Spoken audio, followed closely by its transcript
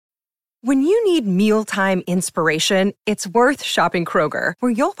When you need mealtime inspiration, it's worth shopping Kroger,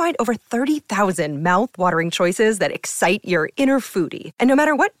 where you'll find over 30,000 mouth-watering choices that excite your inner foodie. And no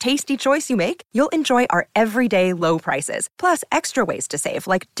matter what tasty choice you make, you'll enjoy our everyday low prices, plus extra ways to save,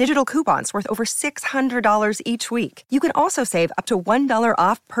 like digital coupons worth over $600 each week. You can also save up to $1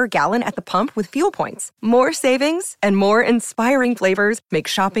 off per gallon at the pump with fuel points. More savings and more inspiring flavors make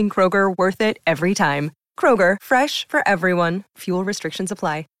shopping Kroger worth it every time. Kroger, fresh for everyone. Fuel restrictions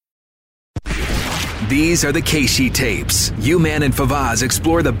apply. These are the Keishi tapes. U-Man and Fawaz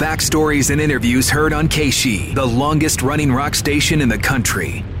explore the backstories and interviews heard on Keishi, the longest-running rock station in the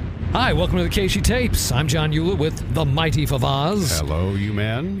country. Hi, welcome to the Keishi tapes. I'm John Eula with the mighty Fawaz. Hello,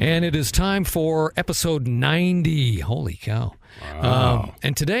 U-Man. And it is time for episode 90. Holy cow. Wow.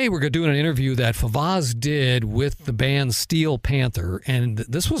 And today we're doing an interview that Fawaz did with the band Steel Panther, and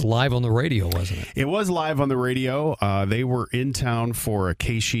this was live on the radio, wasn't it? It was live on the radio. They were in town for a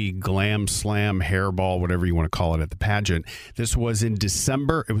Keishi Glam Slam Hairball, whatever you want to call it, at the pageant. This was in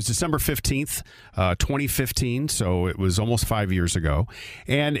December. It was December 15th, 2015, so it was almost 5 years ago.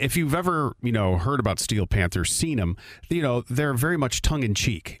 And if you've ever, heard about Steel Panther, seen them, they're very much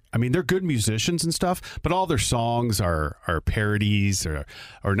tongue-in-cheek. I mean, they're good musicians and stuff, but all their songs are parodies or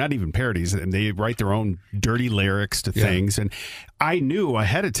not even parodies, and they write their own dirty lyrics to things. And I knew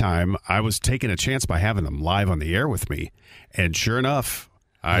ahead of time I was taking a chance by having them live on the air with me. And sure enough,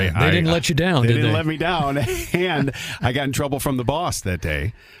 they didn't let you down, They did didn't they? let me down. And I got in trouble from the boss that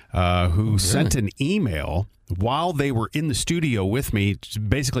day, who sent an email while they were in the studio with me,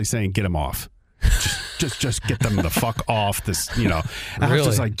 basically saying, get them off. Just get them the fuck off this, And I was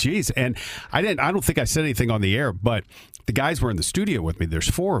just like, geez. And I don't think I said anything on the air, but the guys were in the studio with me. There's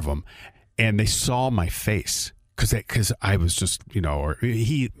 4 of them, and they saw my face because I was just, or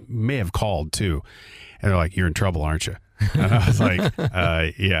he may have called too. And they're like, you're in trouble, aren't you? And I was like,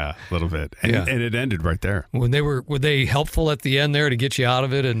 yeah, a little bit. And it ended right there. Were they helpful at the end there to get you out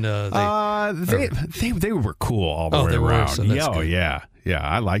of it? And they were cool all the way around. So that's good. Yeah,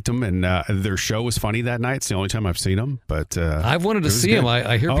 I liked them, and their show was funny that night. It's the only time I've seen them. But I've wanted to see them.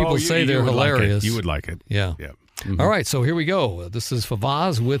 I hear people say they're hilarious. You would like it. Yeah. Mm-hmm. All right, so here we go. This is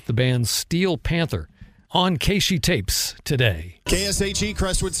Fawaz with the band Steel Panther on Keishi tapes today. KSHE,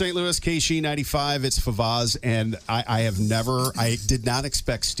 Crestwood, St. Louis, Keishi 95. It's Fawaz, and I did not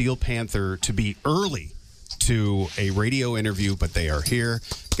expect Steel Panther to be early to a radio interview, but they are here.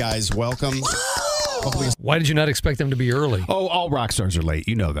 Guys, welcome. Why did you not expect them to be early? Oh, all rock stars are late.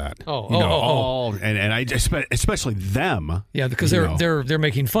 You know that. And I just, especially them. Yeah, because they're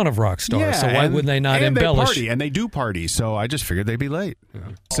making fun of rock stars. So why wouldn't they not embellish? They do party. So I just figured they'd be late. Yeah.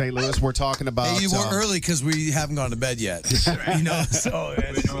 St. Louis, we're talking about. Hey, you were early because we haven't gone to bed yet. So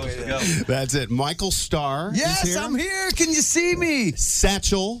that's it. Michael Starr. Yes, is here. I'm here. Can you see me?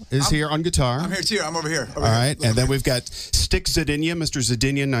 Satchel is here on guitar. I'm here too. I'm over here. All right, and then we've got Stick Zadinia. Mr.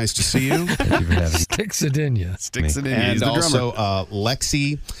 Zadinia, nice to see you. Stick Zadinia. And also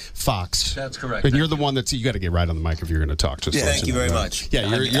Lexi Fox. That's correct. And you're the one you got to get right on the mic if you're going to talk. Thank you very much. Yeah,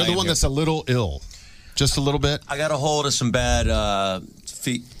 you're the one that's a little ill. Just a little bit. I got a hold of some bad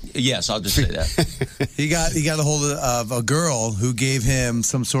feet. Yes, I'll just say that. He got a hold of a girl who gave him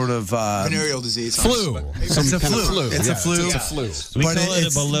some sort of venereal disease. Flu. It's a flu. It's a flu. It's a flu. We call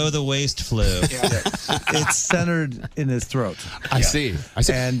it a below the waist flu. It's centered in his throat. I see.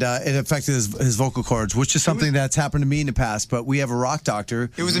 And it affected his vocal cords, which is something that's happened to me in the past. But we have a rock doctor.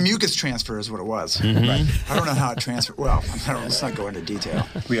 It was a mucus transfer, is what it was. Mm-hmm. Right. I don't know how it transferred. Well, let's not go into detail.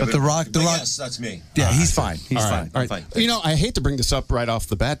 But the rock. Yes, that's me. Yeah, he's fine. He's fine. All right. I hate to bring this up right off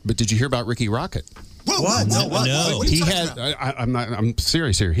the bat, but did you hear about Ricky Rocket? What? No. He had. I'm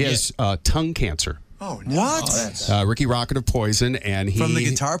serious here. He has tongue cancer. Oh, no. What? Ricky Rocket of Poison, and he from the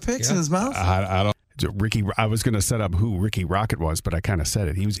guitar picks in his mouth. I don't. Ricky. I was going to set up who Ricky Rocket was, but I kind of said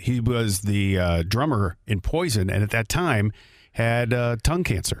it. He was the drummer in Poison, and at that time had tongue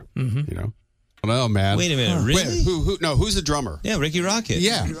cancer. Mm-hmm. No, man. Wait a minute, really? Wait, who's the drummer? Yeah, Ricky Rocket.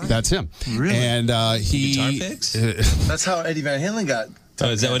 Yeah, that's him. Really? And Guitar picks? That's how Eddie Van Halen got. Oh,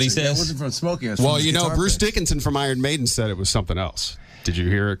 is that what he says? That wasn't from smoking. It was from his guitar Bruce picks. Dickinson from Iron Maiden said it was something else. Did you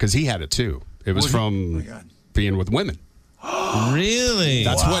hear it? Because he had it too. It was from being with women. Really?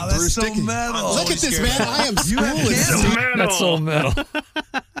 That's what Bruce Dickinson. Metal. Look at this, man. I am schooling. That's so metal.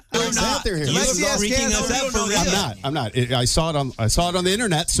 Lexi has cancer. I'm not. I saw it on the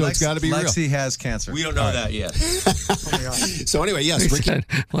internet, so it's got to be real. Lexi has cancer. We don't know that yet. So anyway, yes, He Ricky. said,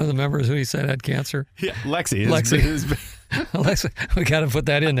 one of the members who he said had cancer. Yeah, Lexi. Lexi. Alexa, we got to put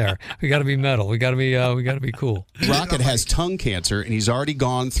that in there. We got to be metal. We got to be cool. Rocket has tongue cancer, and he's already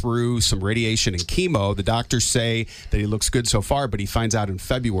gone through some radiation and chemo. The doctors say that he looks good so far, but he finds out in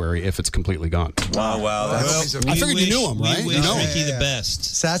February if it's completely gone. Wow. I figured you knew him, right? We wish Ricky the best.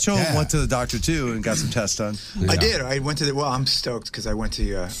 Satchel went to the doctor too and got some tests done. I did. I went to I'm stoked because I went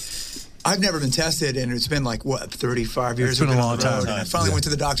to. I've never been tested, and it's been 35 years. It's been a long time. And I finally went to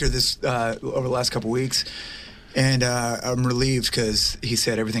the doctor over the last couple weeks, and I'm relieved because he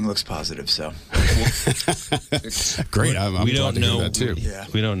said everything looks positive. So great. I'm We glad don't to hear know. that too.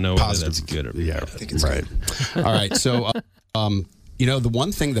 We don't know whether that's good or Yeah, I think it's right. All right. So, the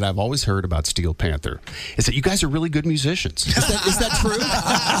one thing that I've always heard about Steel Panther is that you guys are really good musicians. Is that true?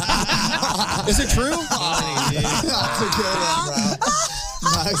 Is it true? that's a good one, bro.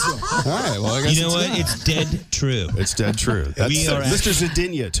 Nice one. All right. Well, I guess You know what? It's dead true. It's dead true. That's We are Mr.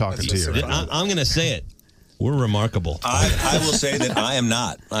 Zadinia talking to you. I'm going to say it. We're remarkable. I will say that I am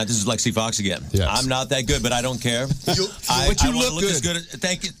not. This is Lexi Fox again. Yes. I'm not that good, but I don't care. But you wanna look as good.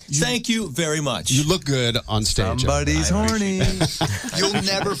 Thank you. Thank you very much. You look good on stage. Somebody's horny. You'll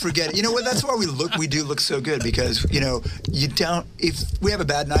never forget it. You know what? That's why we do look so good because you don't. If we have a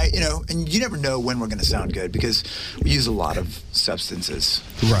bad night, and you never know when we're going to sound good because we use a lot of substances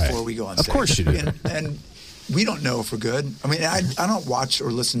before we go on stage. Of course you do. And we don't know if we're good. I mean, I don't watch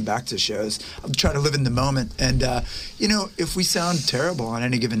or listen back to shows. I'm trying to live in the moment. And, if we sound terrible on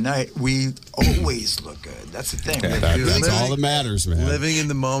any given night, we always look good. That's the thing. That's all that matters, man. Living in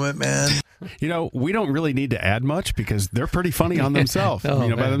the moment, man. We don't really need to add much because they're pretty funny on themselves,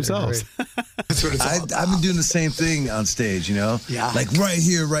 by themselves. That's what it's all about. I've been doing the same thing on stage, Yeah. Like right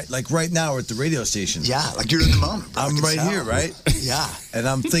here, right now we're at the radio station. Yeah, like you're in the moment. Bro. I'm right here, right? Yeah. And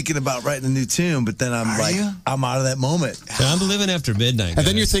I'm thinking about writing a new tune, but then I'm you? I'm out of that moment. So I'm living after midnight. And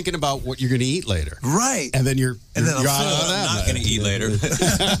then you're thinking about what you're going to eat later. Right. And then you're And then I'm out of full. that. I'm not going to eat later.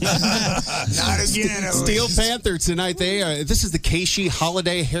 Not again. Steel Panther tonight. This is the Keishi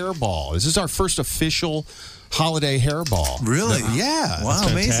Holiday Hairball. This is our first official holiday hairball. Really? Yeah. Wow,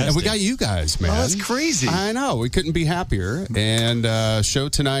 amazing. And we got you guys, man. Oh, that's crazy. I know. We couldn't be happier. And show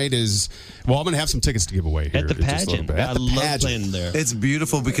tonight is, I'm going to have some tickets to give away here. at the in just a little pageant. bit. I At the love pageant. playing there. It's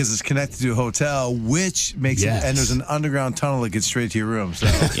beautiful because it's connected to a hotel, which makes it, and there's an underground tunnel that gets straight to your room. So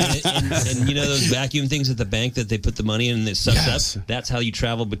and you know those vacuum things at the bank that they put the money in and it sucks up? That's how you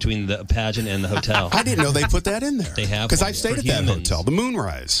travel between the pageant and the hotel. I didn't know they put that in there. They have Because one I've stayed for at that humans. hotel, the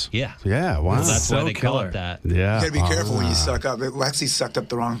Moonrise. Yeah. Yeah, wow. Well, that's why so they call killer. it that. Yeah. You got to be careful when you suck up. Lexi sucked up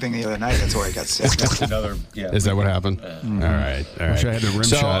the wrong thing the other night. That's why I got sick. Is that what happened? All right. Wish I had the rim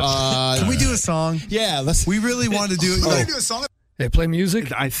shot. can we do a song? Yeah, let's. We really want to do it. Can we Like, do a song? They play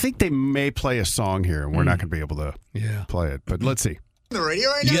music. I think they may play a song here, and we're not going to be able to play it. But let's see. On the radio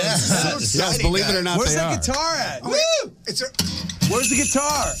right now? Yeah. This is so Yes, exciting, believe it or guys. not, where's they that are. guitar at? Woo! It's Where's the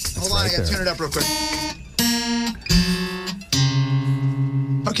guitar? hold on, I got to tune it up real quick.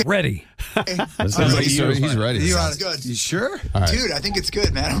 Okay. Ready. Sounds like he's ready. Sounds good. You sure? Dude, I think it's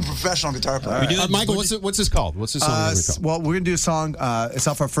good, man. I'm a professional guitar player. Michael, what's this called? What's this song gonna be called? Well, we're going to do a song. It's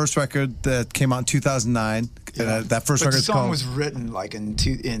off our first record that came out in 2009. That first But record the is song called... was written like in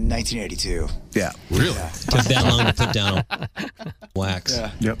 1982. Yeah. Really? Took that long to put down wax.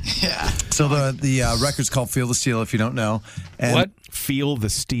 Yeah. Yep. Yeah. So the record's called Feel the Steel, if you don't know. And What? Feel the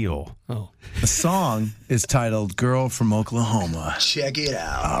Steel. Oh. the song is titled Girl from Oklahoma. Check it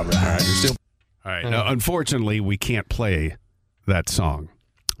out. All right. Now, unfortunately, we can't play that song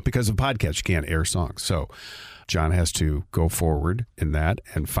because of podcast. You can't air songs. So John has to go forward in that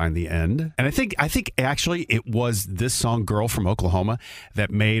and find the end. And I think actually it was this song, Girl from Oklahoma,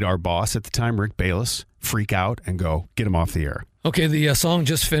 that made our boss at the time, Rick Bayless, freak out and go, get him off the air. Okay, the song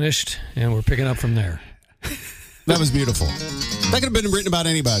just finished, and we're picking up from there. That was beautiful. That could have been written about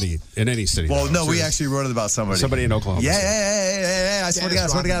anybody in any city. Well, no, we actually wrote it about somebody. Somebody in Oklahoma. Yeah. I swear to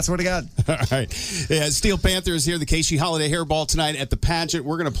God, swear to God. All right. Yeah, Steel Panther is here, the Keishi Holiday Hairball tonight at the pageant.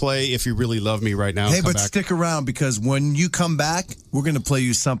 We're going to play If You Really Love Me right now. Hey, Come but back. stick around because when you come back, we're going to play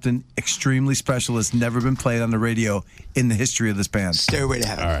you something extremely special that's never been played on the radio in the history of this band. Stairway to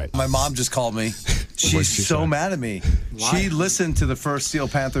Heaven. All right. My mom just called me. She's she so say? mad at me. Why? She listened to the first Steel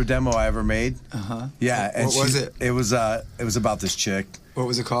Panther demo I ever made. Uh-huh. Yeah. And What was it? It was about this chick. What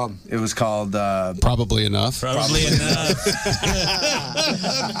was it called? It was called Probably enough. Probably enough.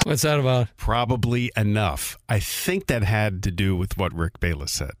 What's that about? Probably enough. I think that had to do with what Rick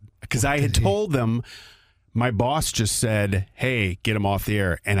Bayless said. Because I had told them, my boss just said, hey, get him off the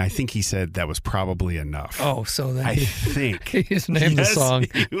air. And I think he said that was probably enough. Oh, so then I think. he just named the Yes, song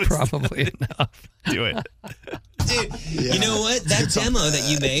he was- Probably Enough. Do it. Dude, you know what? That demo that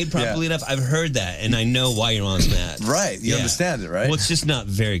you made, probably enough, I've heard that, and I know why your mom's mad. Right. You understand it, right? Well, it's just not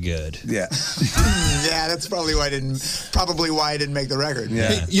very good. Yeah. Yeah, that's probably why I didn't make the record. Yeah.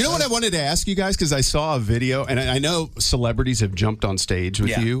 Hey, you know what I wanted to ask you guys, because I saw a video, and I know celebrities have jumped on stage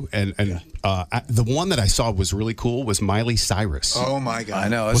with you, and the one that I saw was really cool was Miley Cyrus. Oh my God! I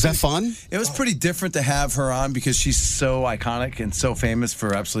know. Was that fun? It was pretty different to have her on because she's so iconic and so famous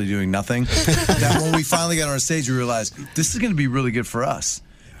for absolutely doing nothing. That when we finally got on stage, we realized this is going to be really good for us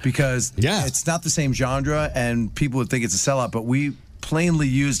because it's not the same genre, and people would think it's a sellout, but we plainly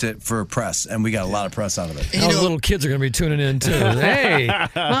used it for press, and we got a lot of press out of it. Now the little kids are going to be tuning in, too. Hey,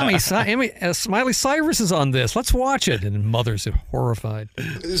 Mommy, Miley Cyrus is on this. Let's watch it. And mothers are horrified.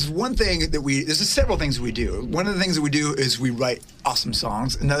 There's several things we do. One of the things that we do is we write awesome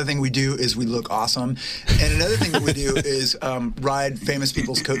songs. Another thing we do is we look awesome. And another thing that we do is ride famous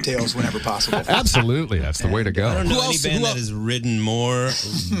people's coattails whenever possible. Absolutely. That's the way to go. I don't know any band that has ridden more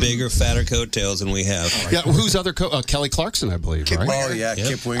bigger, fatter coattails than we have. Yeah, who's other Kelly Clarkson, I believe, right? Oh, yeah,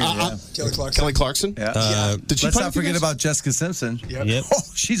 Kip Winger. Kelly Clarkson. Yeah. Did she Let's play not with you forget guys? about Jessica Simpson. Yep. Oh,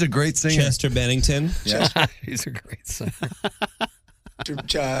 she's a great singer. Chester Bennington. Yeah. He's a great singer.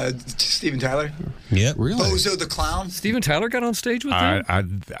 Steven Tyler. Yep. Really? Bozo the Clown. Steven Tyler got on stage with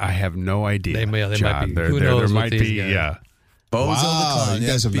them? I have no idea. They might John. be. There, Who there, knows there with might these be, guys. yeah. Bozo Wow, the Clown. you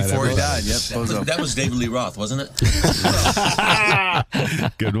guys have met before he everybody. died. Yep, Bozo. That was David Lee Roth, wasn't it?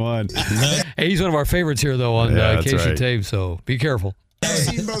 Good one. Hey, he's one of our favorites here, though, on Yeah, that's Casey right. Tape, so be careful.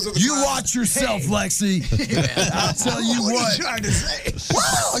 You watch yourself, Lexi. I'll tell you What are what. you trying to say?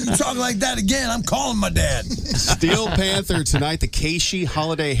 Wow, you talking like that again? I'm calling my dad. Steel Panther tonight, the Keishi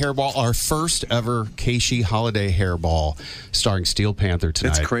Holiday Hairball, our first ever Keishi Holiday Hairball, starring Steel Panther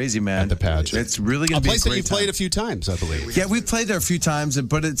tonight. It's crazy, man. At the pageant. It's really going A to be a place that great you played time. a few times, I believe. Yeah, we've played there a few times,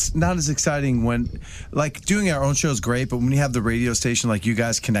 but it's not as exciting when, like, doing our own show is great, but when you have the radio station like you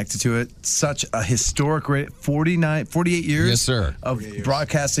guys connected to it, such a historic 48 years Yes, sir. of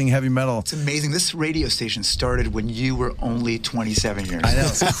broadcasting heavy metal. It's amazing. This radio station started when you were only 27 years. I know,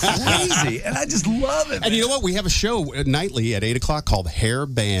 it's crazy, and I just love it. And you know what? We have a show nightly at 8 o'clock called Hair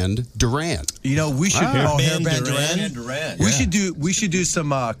Band Duran. You know, we should Hairband Duran. Duran. We should do some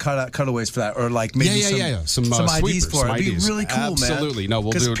cutaways for that, or like maybe some IDs sweepers, for it. some It'd be IDs. really cool, man. Absolutely. No,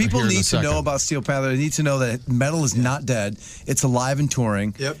 we'll do it because people here in a need to know second. about Steel Panther. They need to know that metal is not dead. It's alive and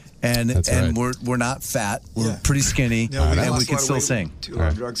touring. Yep. And That's right. we're not fat. We're Yeah. pretty skinny, No, and lost we a can lot of still weight sing. to a lot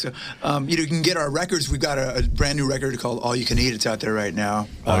of drugs. So, you can get our records. We've got a brand new record called All You Can Eat. It's out there right now.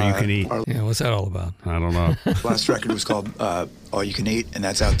 All You Can Eat. Our Yeah, what's that all about? I don't know. last record was called All You Can Eat, and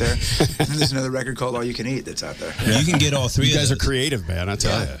that's out there. And then there's another record called All You Can Eat that's out there. You can get all three You of guys are those. creative, man, I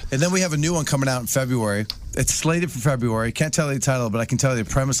tell you. And then we have a new one coming out in February. It's slated for February. Can't tell you the title, but I can tell you the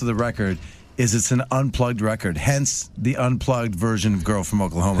premise of the record is it's an unplugged record, hence the unplugged version of Girl from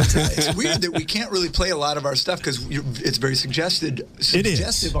Oklahoma today. It's weird that we can't really play a lot of our stuff because it's very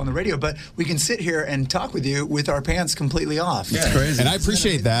suggestive on the radio, but we can sit here and talk with you with our pants completely off. It's crazy. And I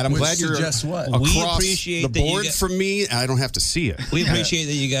appreciate that. I'm Which glad you're suggests what? across We appreciate the that you board get- from me. I don't have to see it. We appreciate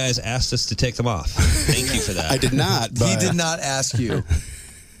that you guys asked us to take them off. Thank you for that. I did not. But He did not ask you.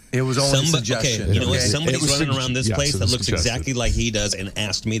 It was only a suggestion. Okay, you know what? okay? Somebody's It was running around this yes, place it that was looks suggested. exactly like he does and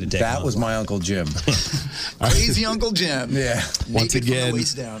asked me to take them That off. was my Uncle Jim. Crazy Uncle Jim. Yeah. Once Naked from the again,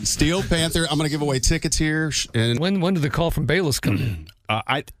 waist down. Steel Panther. I'm going to give away tickets here. And When did the call from Bayless come in?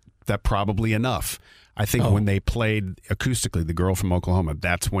 That probably enough. I think when they played acoustically, the Girl from Oklahoma,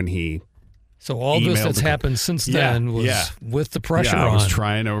 that's when he. So all this Emailed that's the- happened since Yeah, then was yeah. with the pressure I on. was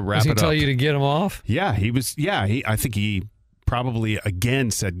trying to wrap Does he it tell up. you to get him off? Yeah, he was. Yeah, I think he probably again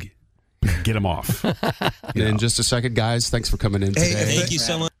said, "Get him off." in just a second, guys, thanks for coming in Hey, today. Thank you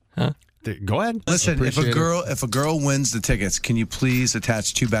so much. Go ahead. Listen, if Appreciate a girl wins the tickets, can you please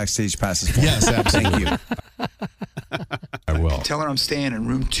attach 2 backstage passes for Yes, me? absolutely. Thank you. I will. Tell her I'm staying in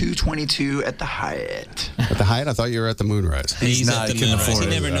room 222 at the Hyatt. At the Hyatt, I thought you were at the Moonrise. He's not, at the he couldn't Moonrise. afford He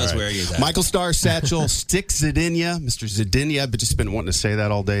it. never knows All right. where he's at. Michael Starr, Satchel, Stick Zadinia, Mr. Zadinia, but just been wanting to say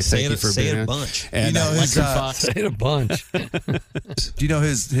that all day. Say Thank it- you for say being it a here. bunch. And You know his, Say it a bunch. do you know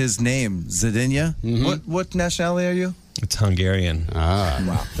his name, Zadinia? What nationality are you? It's Hungarian.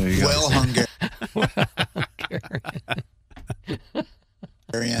 Wow. There you go. Well, Hungarian.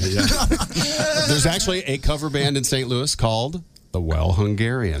 there's actually a cover band in St. Louis called The Well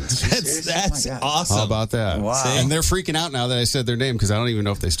Hungarians. That's awesome. How about that? Wow. And they're freaking out now that I said their name because I don't even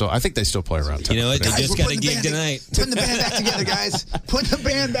know if they still. I think they still play around town. You know what? They Guys, just we're got a putting the gig band- tonight. Putting the band back together, guys. Put the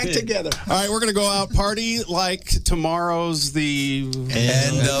band back together. All right, we're going to go out party like tomorrow's the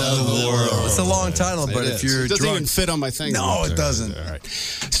End of the world. It's a long title, but if you're it doesn't drunk, even fit on my thing. No, it doesn't. All right.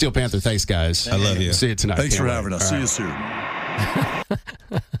 Steel Panther, thanks, guys. I love you. See you tonight. Thanks Can't for wait. having us. All See right. you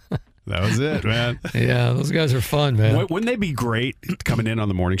soon. That was it, man. Yeah, those guys are fun, man. Wouldn't they be great coming in on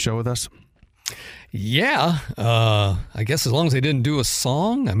the morning show with us? Yeah, I guess as long as they didn't do a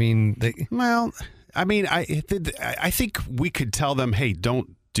song. I mean, I think we could tell them, hey,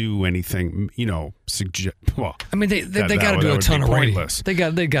 don't do anything, suggest. Well, I mean, they got to do a ton of radio. They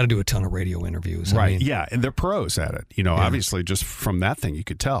got to do a ton of radio interviews, right? I mean, yeah, and they're pros at it. Obviously, just from that thing you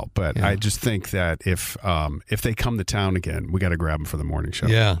could tell. But I just think that if they come to town again, we got to grab them for the morning show.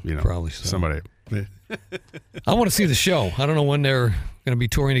 Yeah, probably so. Somebody. I want to see the show. I don't know when they're going to be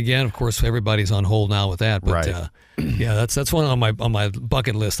touring again. Of course, everybody's on hold now with that. But Right. Yeah, that's one on my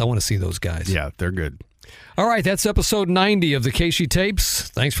bucket list. I want to see those guys. Yeah, they're good. All right, that's episode 90 of the Casey Tapes.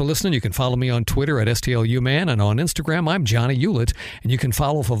 Thanks for listening. You can follow me on Twitter at STLUman, and on Instagram, I'm Johnny Hewlett. And you can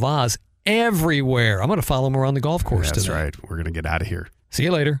follow Favaz everywhere. I'm going to follow him around the golf course That's today. right. We're going to get out of here. See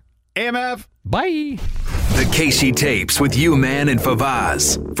you later. AMF. Bye. The Casey Tapes with U-Man and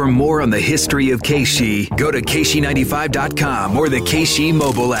Favaz. For more on the history of Casey, go to KC95.com or the Casey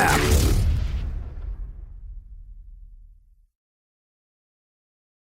mobile app.